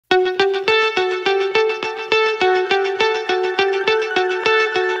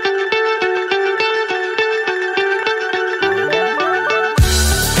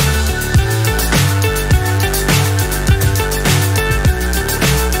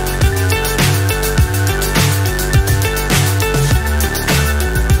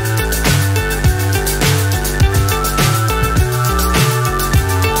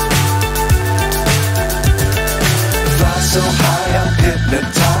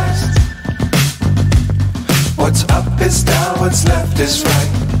what's left is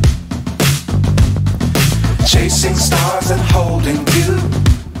right. Chasing stars and holding you.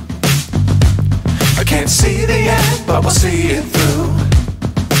 I can't see the end, but we'll see it through.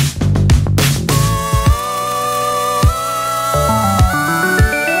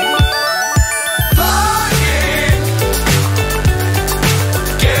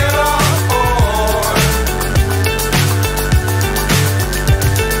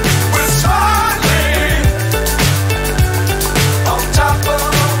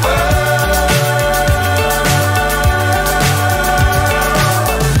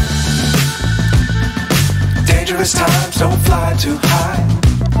 Times don't fly too high.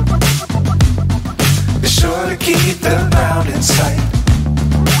 Be sure to keep the ground in sight.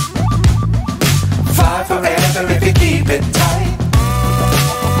 Fly forever if you keep it tight.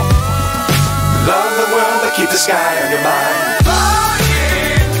 Love the world but keep the sky on your mind.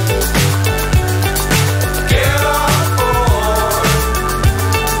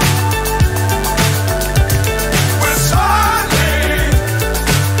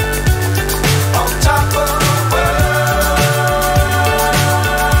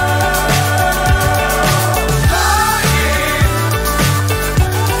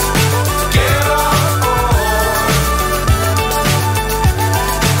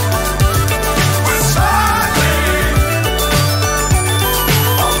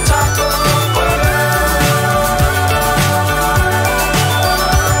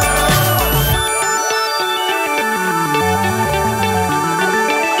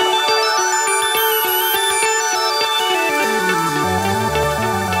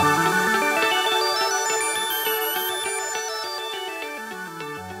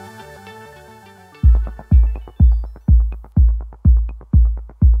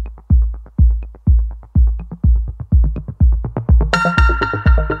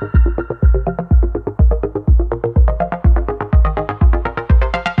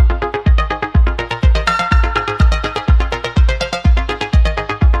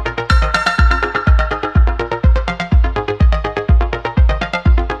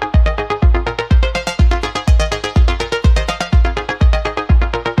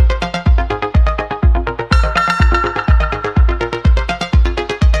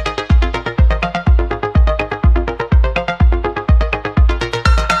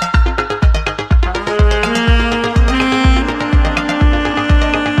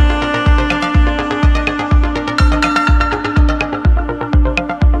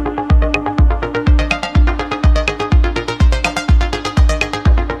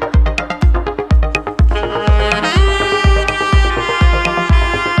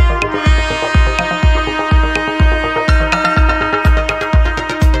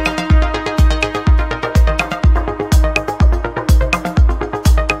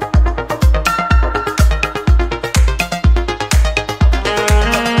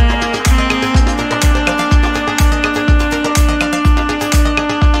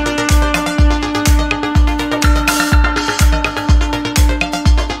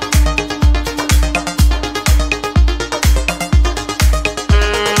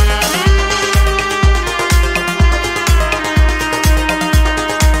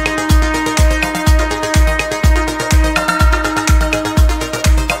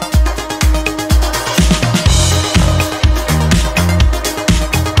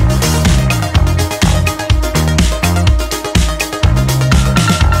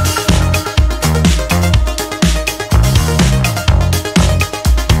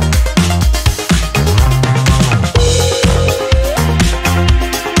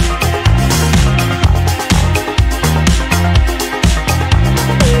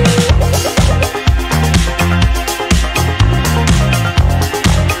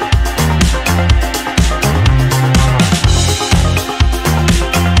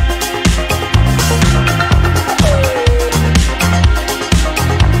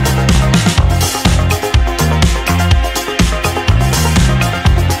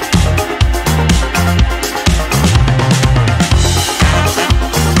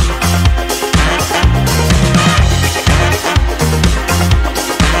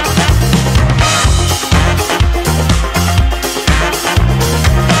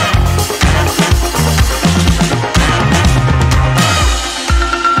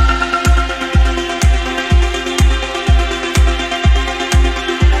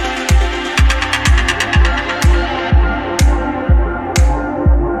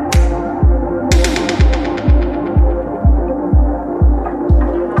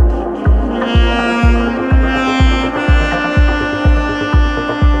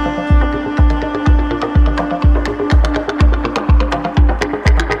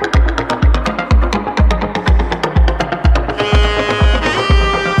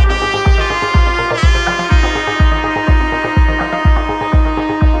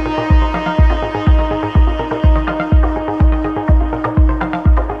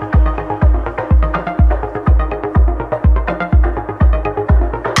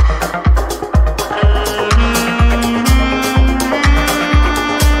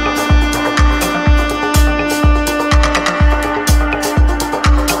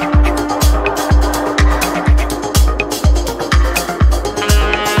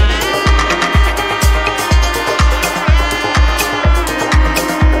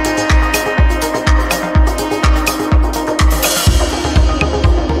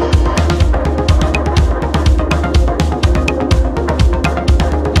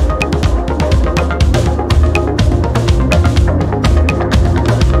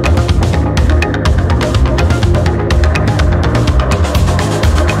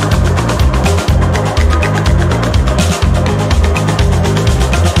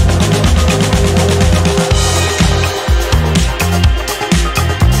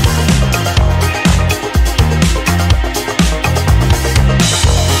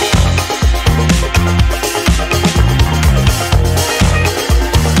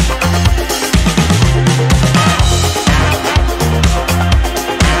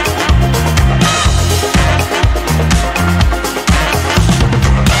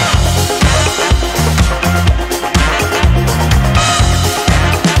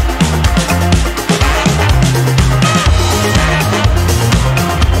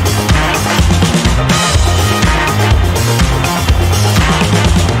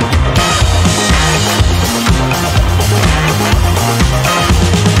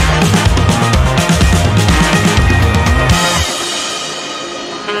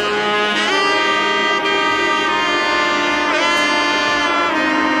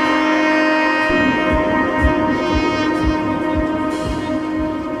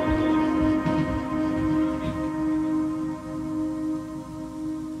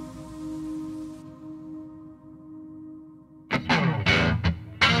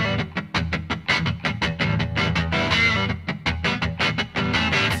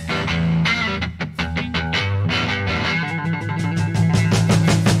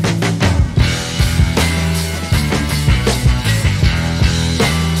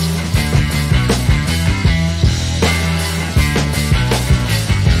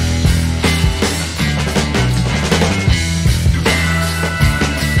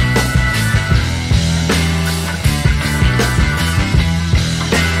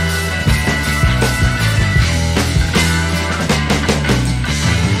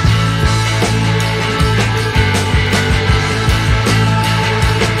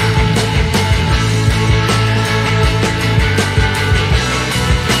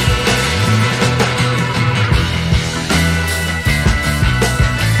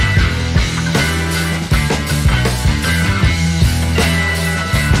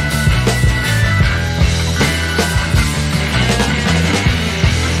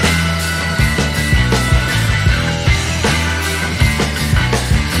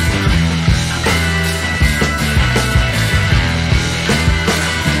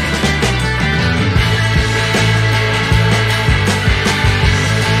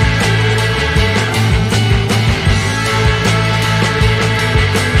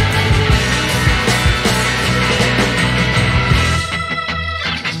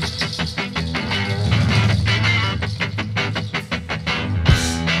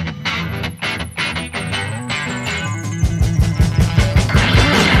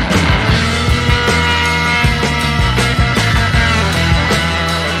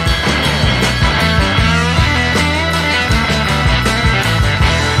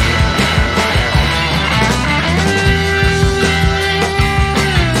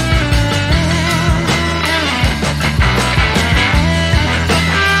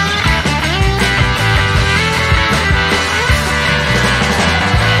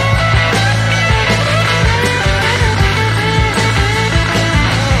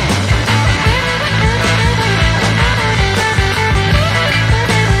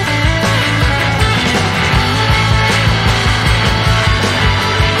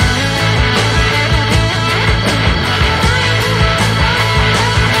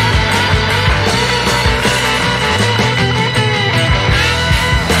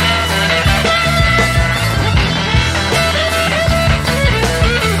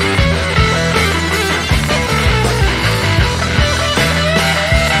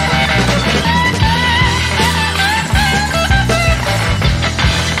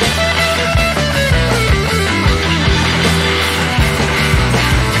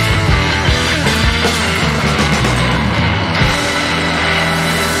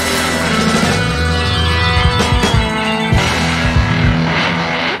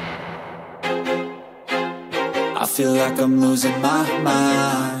 like I'm losing my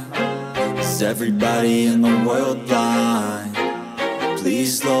mind. Is everybody in the world blind?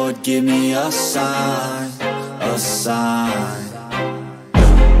 Please, Lord, give me a sign, a sign.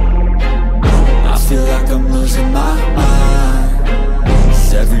 I feel like I'm losing my mind.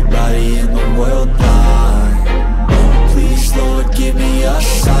 Is everybody in the world blind? Please, Lord, give me a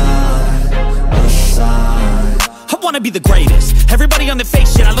sign, a sign. I wanna be the greatest. Everybody on the fake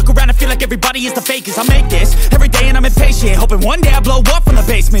shit. I look around and feel like everybody is the fakest. I make this every day and I'm impatient, hoping one day I blow up from the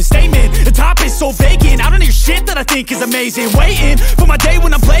basement. Statement, the top is so vacant. I don't hear shit that I think is amazing. Waiting for my day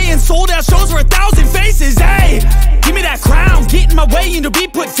when I'm playing sold out shows for 1,000 faces. Hey, give me that crown, get in my way and to be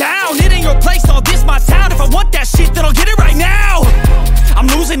put down. It ain't your place, all this my town. If I want that shit, then I'll get it right now. I'm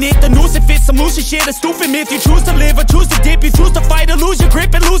losing it, the noose it fits. I'm losing shit, a stupid myth. You choose to live or choose to dip. You choose to fight or lose your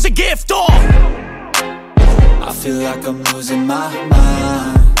grip and lose a gift. I feel like I'm losing my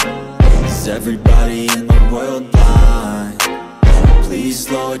mind. Is everybody in the world blind? Please,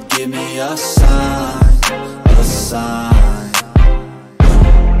 Lord, give me a sign, a sign.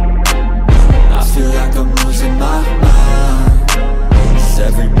 I feel like I'm losing my mind. Is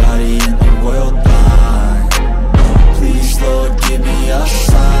everybody in the world blind? Please, Lord, give me a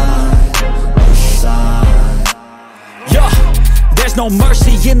sign, a sign. Yeah. There's no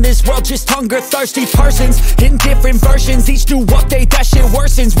mercy in this world, just hunger-thirsty persons in different versions. Each new update, that shit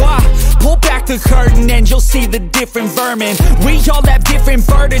worsens. Why? Pull back the curtain and you'll see the different vermin. We all have different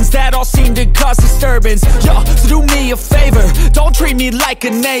burdens that all seem to cause disturbance. Yo, so do me a favor, don't treat me like a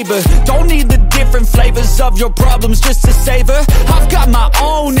neighbor. Don't need the different flavors of your problems just to savor. I've got my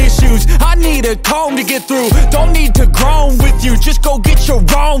own issues, I need a comb to get through. Don't need to groan with you, just go get your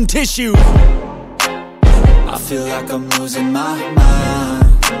own tissue. I feel like I'm losing my mind.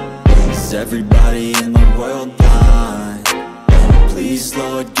 Is everybody in the world blind? Please,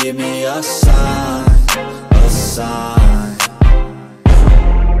 Lord, give me a sign, a sign.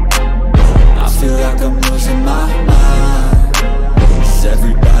 I feel like I'm losing my mind. Is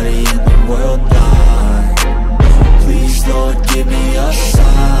everybody in the world blind? Please, Lord, give me a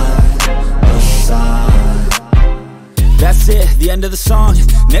sign, a sign. That's it, the end of the song.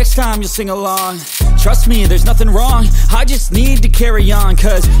 Next time you'll sing along. Trust me, there's nothing wrong. I just need to carry on,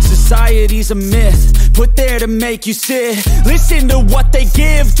 cause society's a myth put there to make you sit. Listen to what they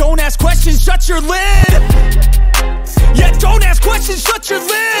give. Don't ask questions, shut your lid. Yeah, don't ask questions, shut your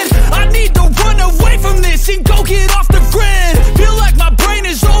lid. I need to run away from this and go get off the grid. Feel like my brain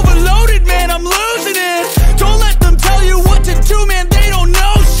is overloaded, man, I'm losing it. Don't let them tell you what to do, man, they don't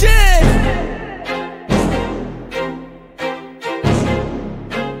know shit.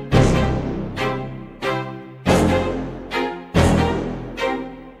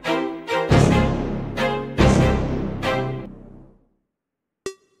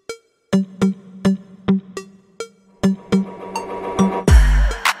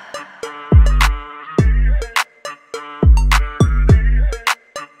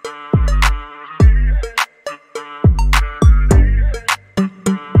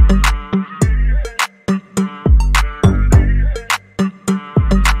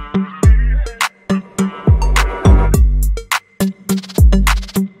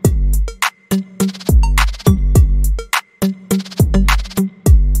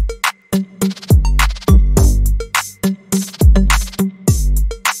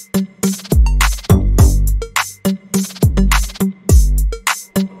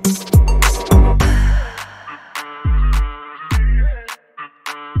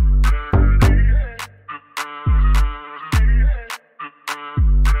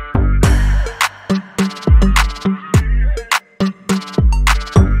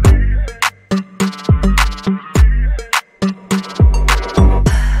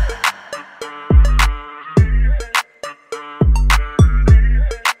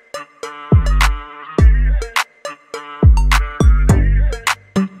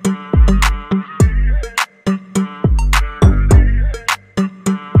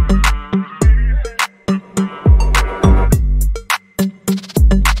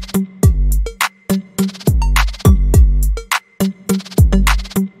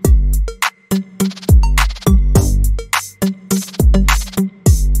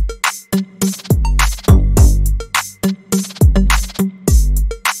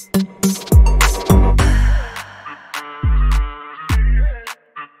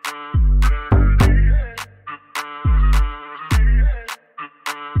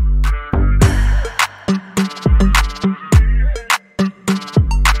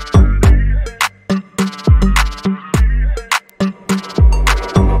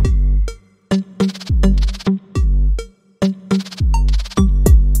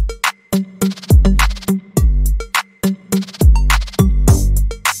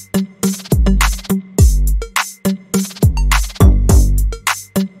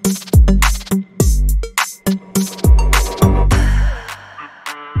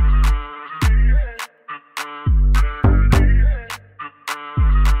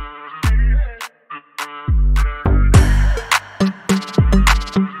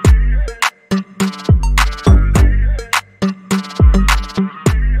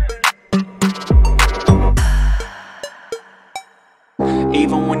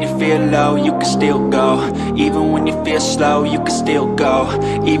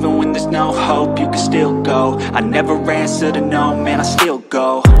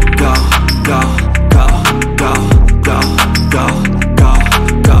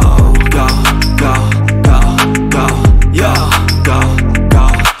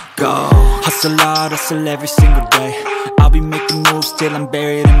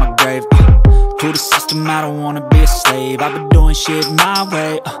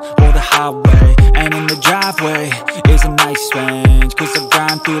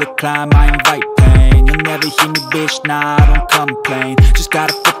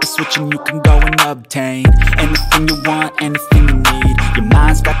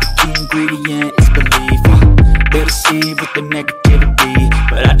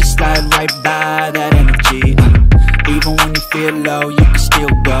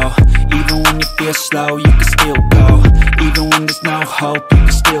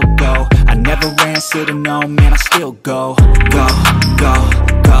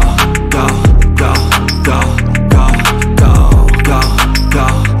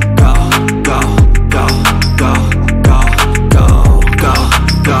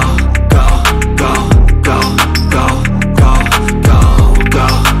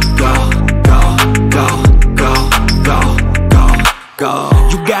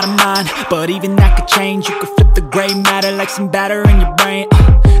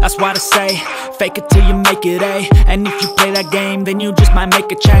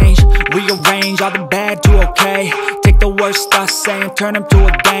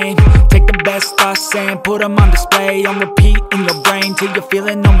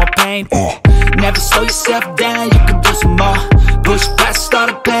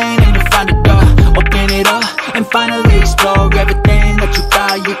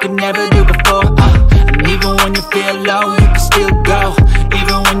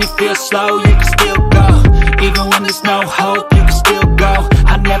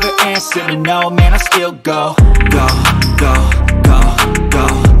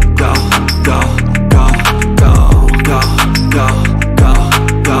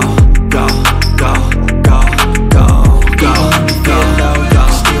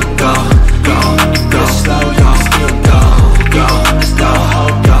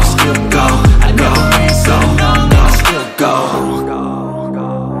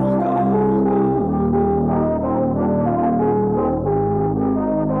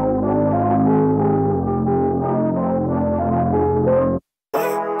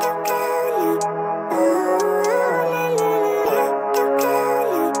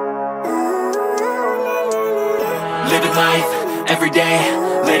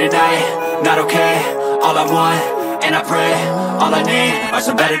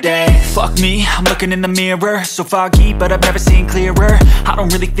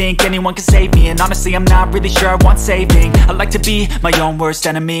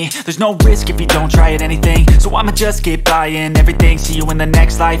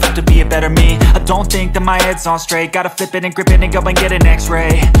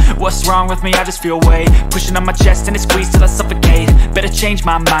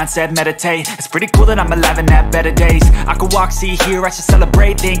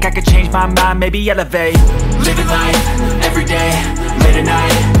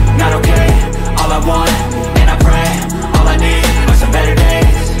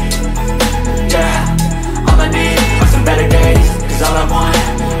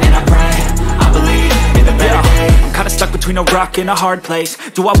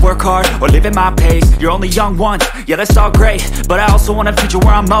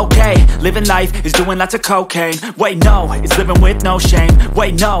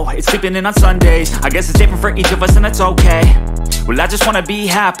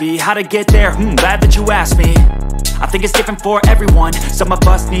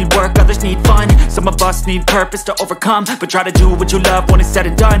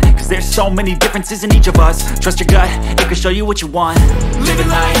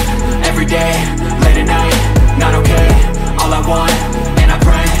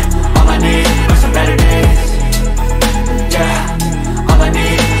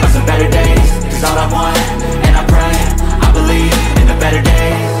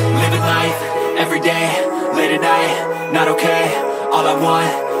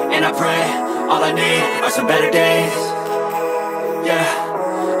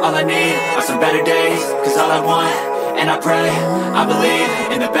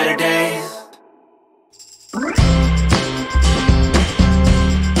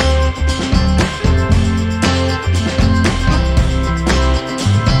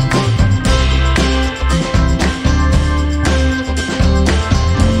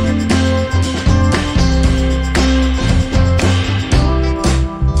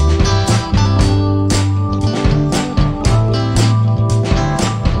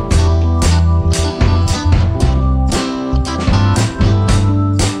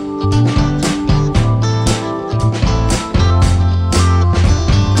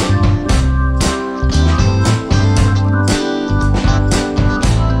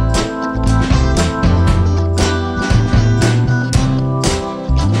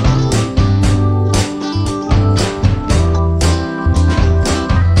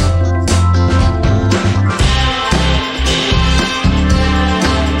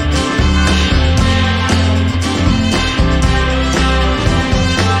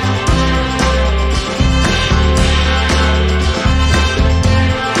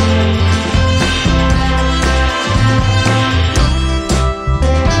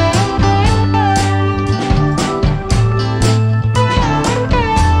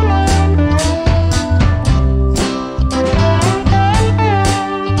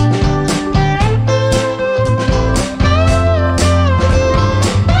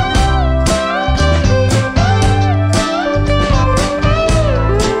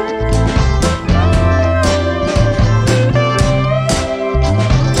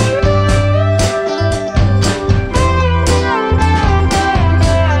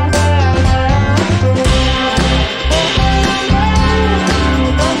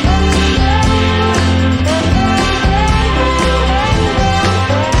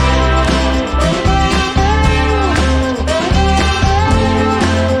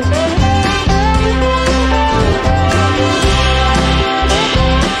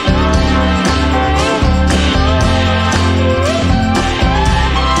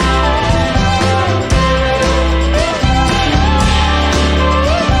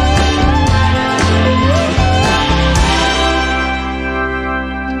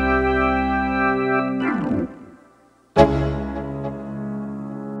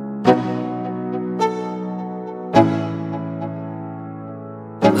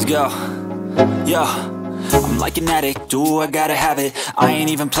 Yo, I'm like an addict, do I gotta have it. I ain't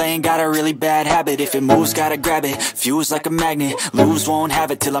even playing, got a really bad habit. If it moves, gotta grab it, fuse like a magnet. Lose, won't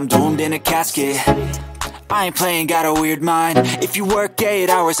have it till I'm doomed in a casket. I ain't playing, got a weird mind. If you work 8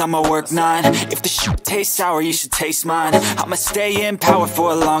 hours, I'ma work 9. If the shit tastes sour, you should taste mine. I'ma stay in power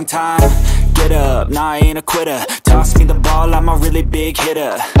for a long time. Get up, nah, I ain't a quitter. Toss me the ball, I'm a really big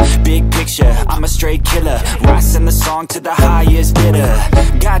hitter. Big picture, I'm a straight killer. Rising the song to the highest bidder.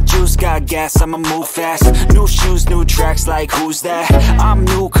 Got juice, got gas, I'ma move fast. New shoes, new tracks, like who's that? I'm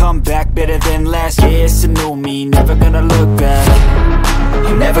new, come back, better than last. Yeah, it's a new me, never gonna look back.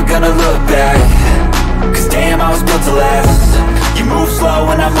 I'm never gonna look back. Cause damn, I was built to last. You move slow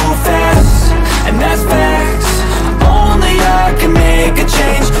and I move fast, and that's facts. Only I can make a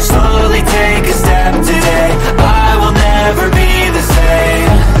change. Slowly take a step today. I will never be the same.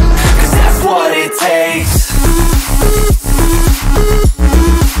 Cause that's what it takes.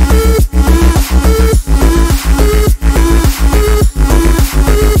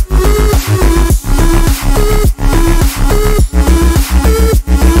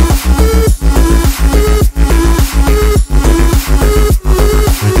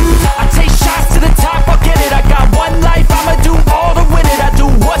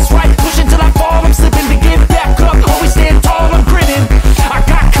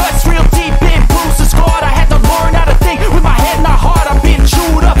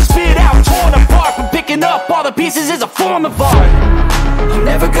 I'm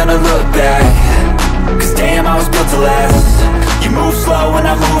never gonna look back. Cause damn, I was built to last. You move slow and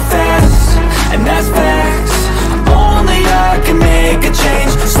I move fast, and that's facts. Only I can make a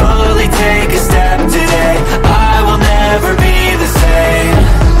change. Slowly take a step today. I will never be the same.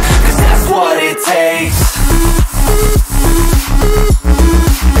 Cause that's what it takes.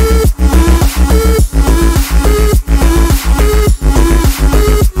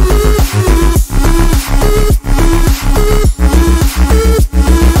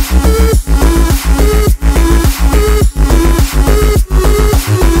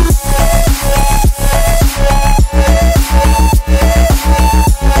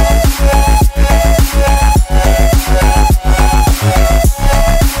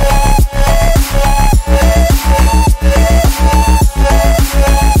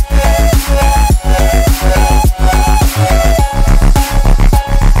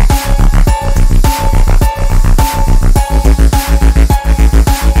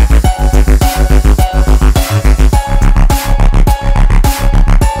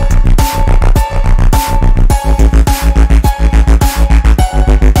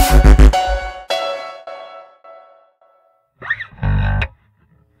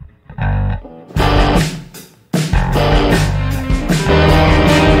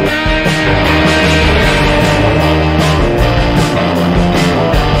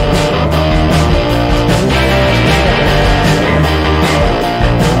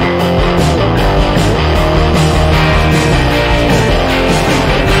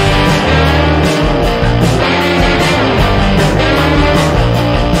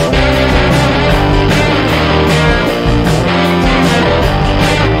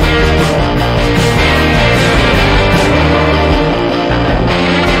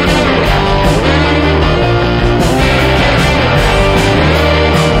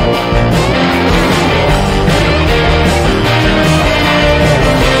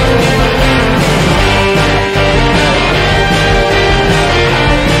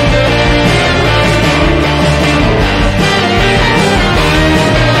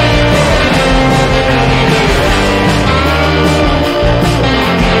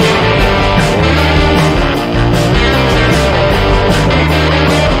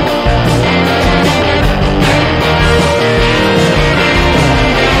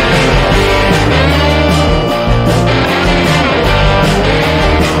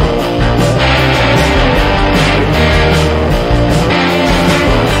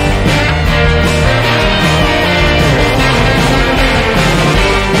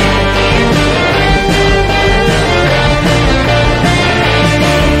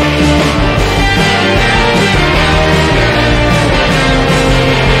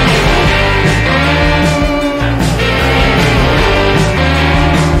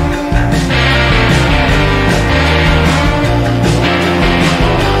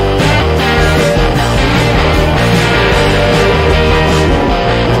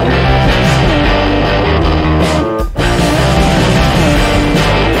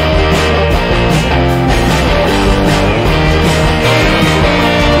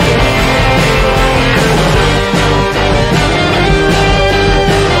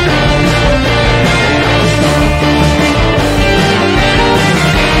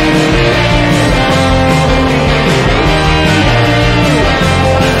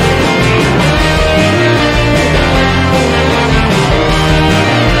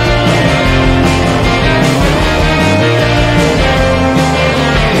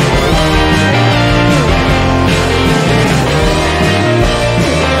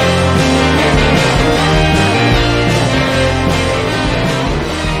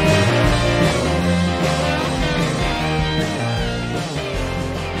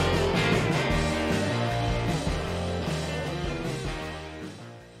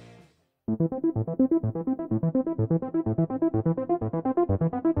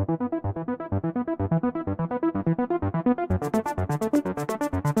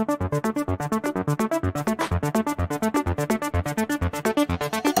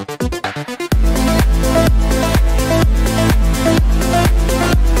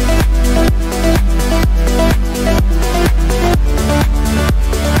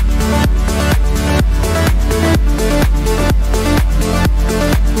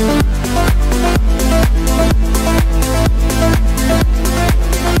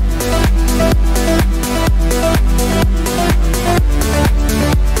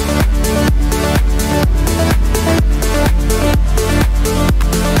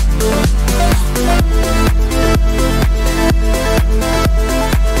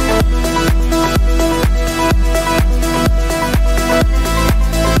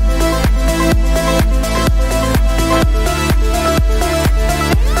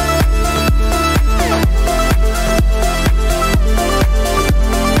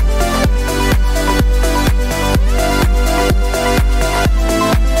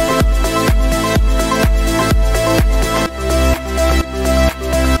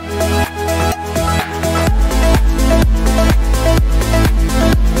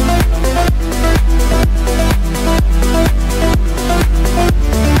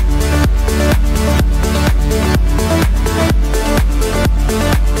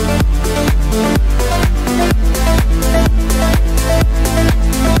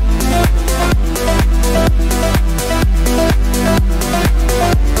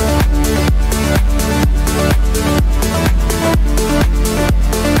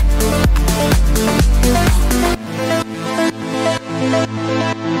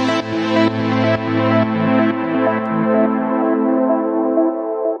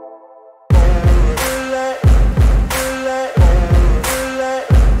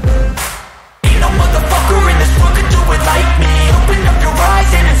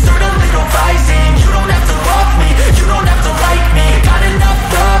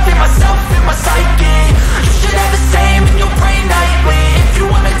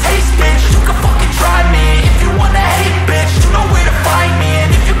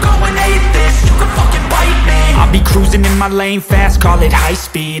 my lane fast, call it high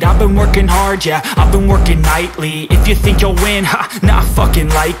speed. I've been working hard, yeah, I've been working nightly. If you think you'll win, ha, not fucking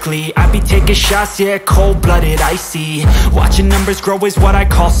likely. I be taking shots, yeah, cold-blooded, icy. Watching numbers grow is what I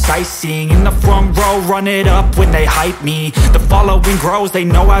call sightseeing. In the front row, run it up when they hype me. The following grows, they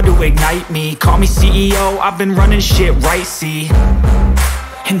know how to ignite me. Call me CEO, I've been running shit right, see.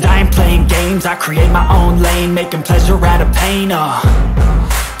 And I ain't playing games, I create my own lane, making pleasure out of pain,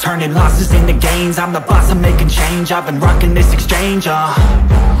 turning losses into gains. I'm the boss, I'm making change. I've been rocking this exchange,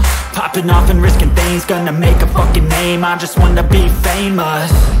 popping off and risking things. Gonna make a fucking name, I just wanna be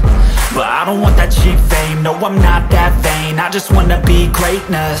famous. But I don't want that cheap fame, no, I'm not that vain. I just wanna be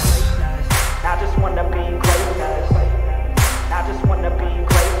greatness. I just wanna be greatness. I just wanna be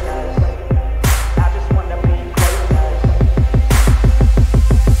greatness. I just wanna be greatness.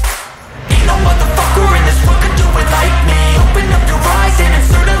 Ain't no motherfucker in this world could do it like me. Open up your eyes and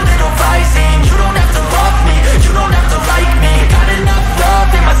insert a little rising. You don't have to love me, you don't have to like me. Got enough love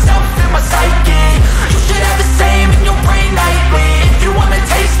in myself, in my psyche. You should have the same in your brain nightly. If you wanna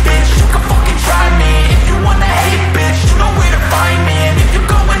taste, bitch, you can fucking try me. If you wanna hate, bitch, you know where to find me. And if you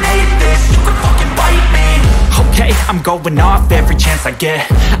go and hate this, you can fucking bite me. Okay, I'm going off every chance I get.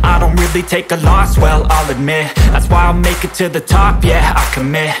 I don't really take a loss, well, I'll admit. That's why I'll make it to the top, yeah, I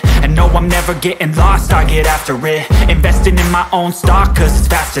commit. And no, I'm never getting lost, I get after it. Investing in my own stock, cause it's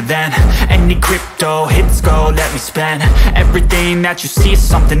faster than any crypto hits go, let me spend. Everything that you see is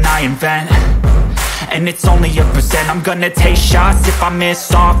something I invent. And it's only a percent. I'm gonna take shots. If I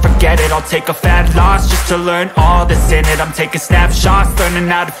miss all, forget it. I'll take a fat loss just to learn all that's in it. I'm taking snapshots, learning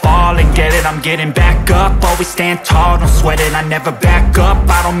how to fall and get it. I'm getting back up, always stand tall, don't sweat it. I never back up,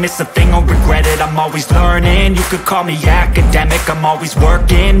 I don't miss a thing or regret it. I'm always learning, you could call me academic. I'm always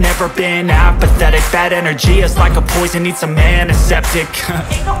working, never been apathetic. Bad energy is like a poison, needs some antiseptic.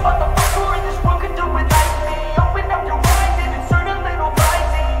 Ain't no motherfucker in this world could do it like me. Open up your eyes and insert a little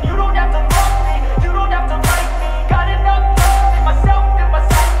rising. You don't have to love me, you don't have to like me. Got enough love in myself, in my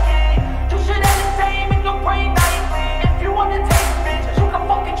psyche. You should have the same in your brain nightly. If you wanna taste, bitch, you can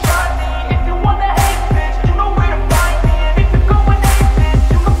fucking try me. If you wanna hate, bitch, you know where to find me. And if you go and hate this,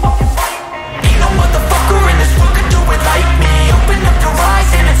 you can fucking fight me. Ain't no motherfucker in this world could do it like me. Open up your eyes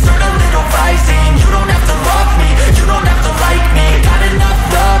and insert a little rising. You don't have to love me, you don't have to like me. Got enough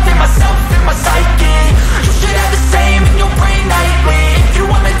love in my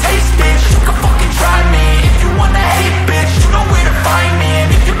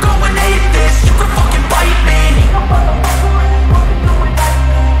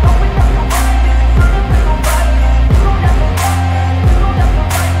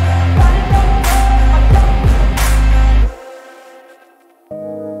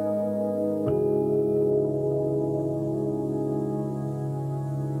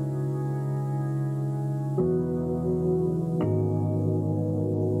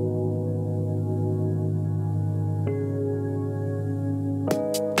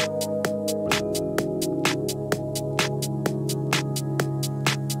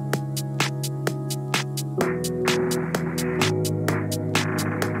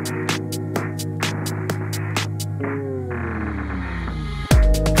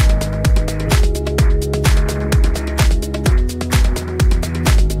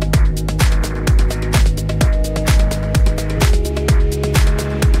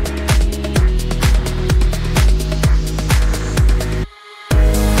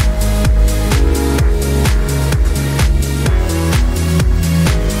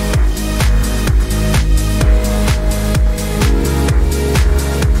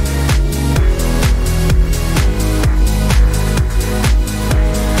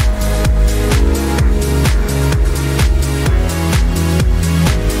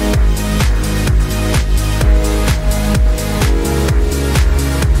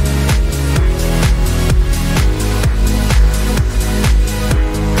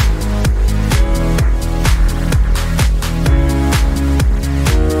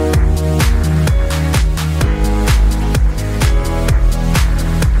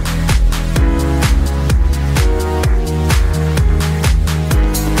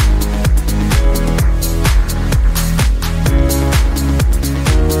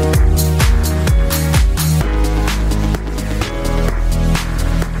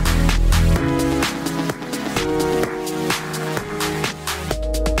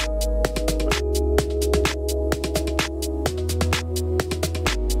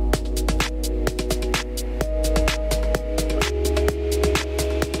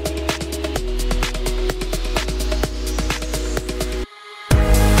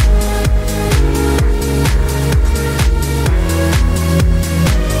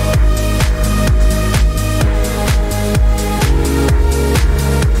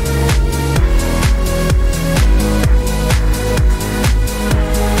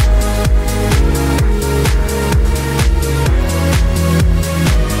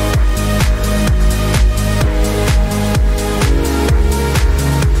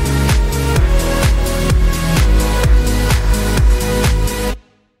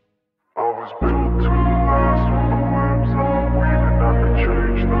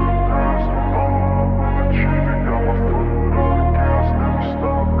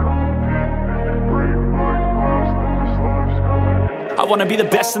wanna be the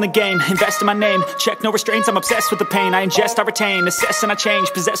best in the game, invest in my name, check no restraints, I'm obsessed with the pain. I ingest, I retain, assess and I change,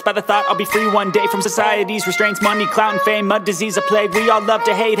 possessed by the thought I'll be free one day from society's restraints. Money, clout and fame, mud, disease, a plague. We all love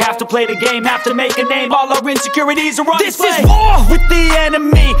to hate, have to play the game, have to make a name. All our insecurities are on display. This is war with the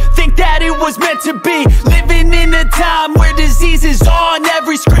enemy, think that it was meant to be. Living in a time where disease is on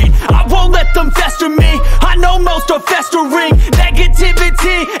every screen. I won't let them fester me, I know most are festering.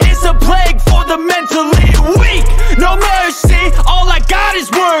 Negativity is a plague for the mentally weak. No mercy, all I got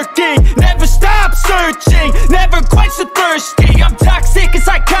is working. Never stop searching, never quite so thirsty. I'm toxic and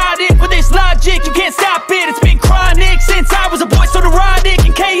psychotic, with this logic you can't stop it. It's been chronic since I was a boy, so neurotic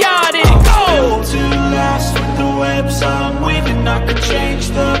and chaotic. I'm built to last with the webs I'm weaving. I could change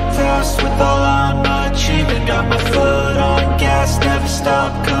the past with all I'm achieving. Got my foot on gas, never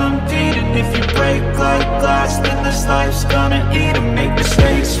stop competing. If you break like glass, then this life's gonna eat 'em. Make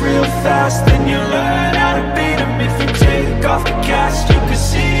mistakes real fast, then you learn how to beat 'em. If you take off the cast, you can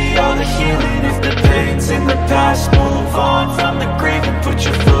see all the healing. If the pain's in the past, move on from the grave and put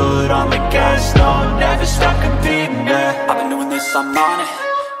your foot on the gas. No, never stop competing, yeah. I've been doing this, I'm on it,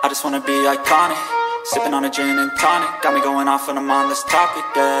 I just wanna be iconic. Sipping on a gin and tonic, got me going off when I'm on this topic,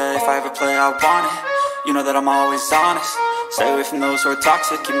 yeah. If I ever play, I want it, you know that I'm always honest. Stay away from those who are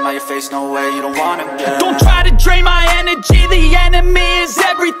toxic, keep them out your face, no way, you don't want it, yeah. Don't try to drain my energy, the enemy is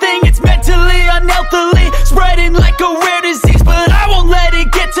everything. It's mentally, unhealthily, spreading like a rare disease. But I won't let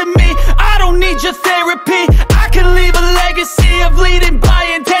it get to me, I don't need your therapy. I can leave a legacy of leading by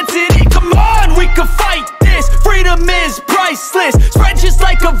intensity. Come on, we can fight this, freedom is priceless. Spread just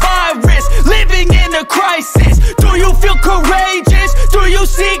like a virus, living in a crisis. Do you feel courageous? Do you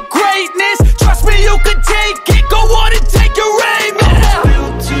seek greatness? Trust me, you can take